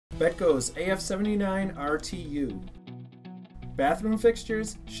Betco's AF79 RTU. Bathroom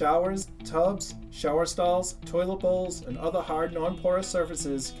fixtures, showers, tubs, shower stalls, toilet bowls, and other hard non-porous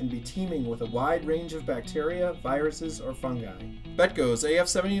surfaces can be teeming with a wide range of bacteria, viruses, or fungi. Betco's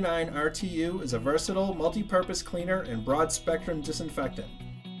AF79 RTU is a versatile, multi-purpose cleaner and broad-spectrum disinfectant.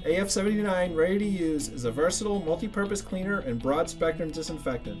 AF79 Ready to Use is a versatile, multi-purpose cleaner and broad-spectrum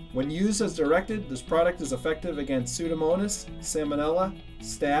disinfectant. When used as directed, this product is effective against Pseudomonas, Salmonella,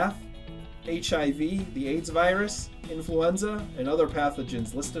 Staph, HIV, the AIDS virus, influenza, and other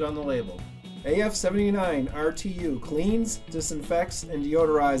pathogens listed on the label. AF79 RTU cleans, disinfects, and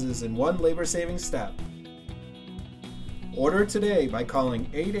deodorizes in one labor-saving step. Order today by calling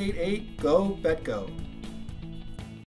 888-GO-BETCO.